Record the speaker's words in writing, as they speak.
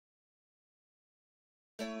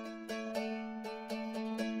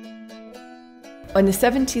On the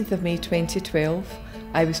 17th of May 2012,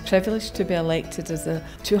 I was privileged to be elected as the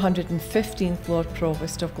 215th Lord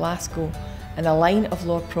Provost of Glasgow in a line of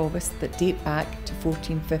Lord Provosts that date back to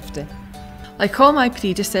 1450. Like all my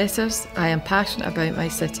predecessors, I am passionate about my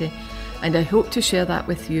city, and I hope to share that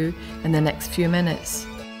with you in the next few minutes.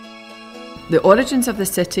 The origins of the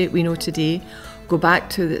city we know today go back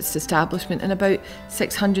to its establishment in about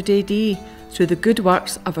 600 AD through the good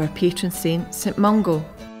works of our patron saint, St Mungo.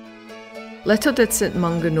 Little did St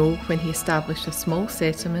Mungo know when he established a small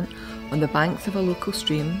settlement on the banks of a local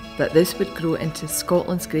stream that this would grow into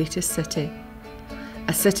Scotland's greatest city.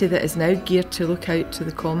 A city that is now geared to look out to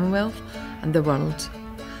the Commonwealth and the world.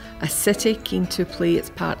 A city keen to play its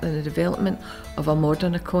part in the development of a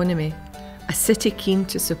modern economy. A city keen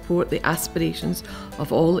to support the aspirations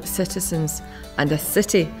of all its citizens, and a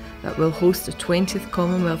city that will host the 20th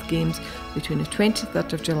Commonwealth Games between the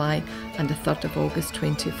 23rd of July and the 3rd of August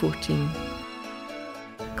 2014.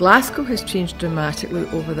 Glasgow has changed dramatically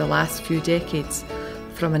over the last few decades.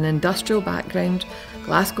 From an industrial background,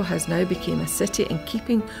 Glasgow has now become a city in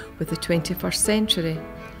keeping with the 21st century.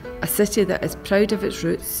 A city that is proud of its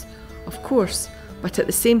roots, of course, but at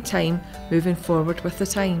the same time moving forward with the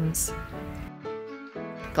times.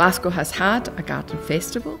 Glasgow has had a garden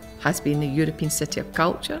festival, has been the European City of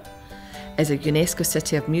Culture, is a UNESCO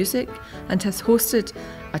City of Music, and has hosted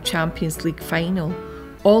a Champions League final.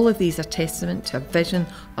 All of these are testament to a vision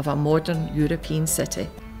of a modern European city.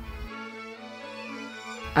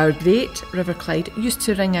 Our great River Clyde used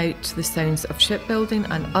to ring out to the sounds of shipbuilding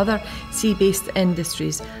and other sea-based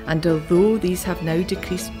industries, and although these have now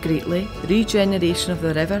decreased greatly, the regeneration of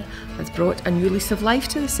the river has brought a new lease of life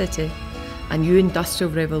to the city. A new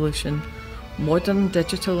industrial revolution, modern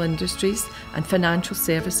digital industries and financial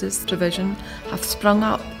services provision have sprung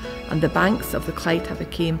up, and the banks of the Clyde have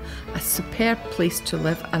become a superb place to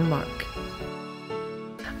live and work.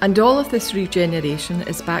 And all of this regeneration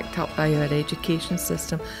is backed up by our education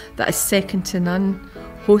system that is second to none,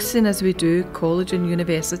 hosting as we do college and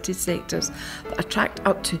university sectors that attract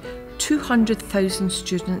up to 200,000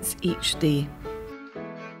 students each day.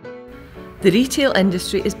 The retail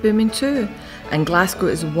industry is booming too, and Glasgow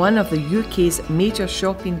is one of the UK's major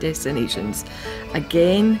shopping destinations,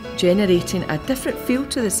 again generating a different feel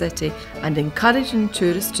to the city and encouraging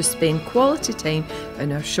tourists to spend quality time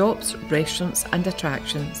in our shops, restaurants and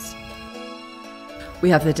attractions. We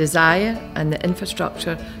have the desire and the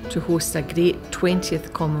infrastructure to host a great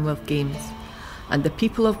 20th Commonwealth Games, and the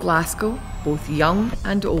people of Glasgow, both young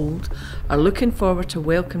and old, are looking forward to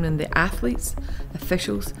welcoming the athletes,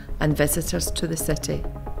 officials and visitors to the city.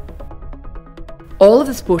 All of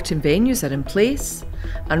the sporting venues are in place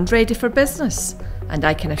and ready for business, and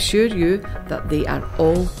I can assure you that they are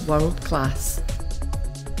all world class.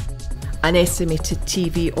 An estimated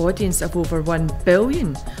TV audience of over 1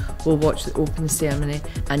 billion will watch the opening ceremony,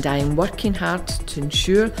 and I am working hard to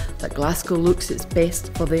ensure that Glasgow looks its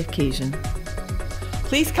best for the occasion.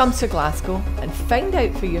 Please come to Glasgow and find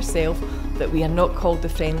out for yourself that we are not called the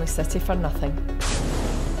Friendly City for nothing.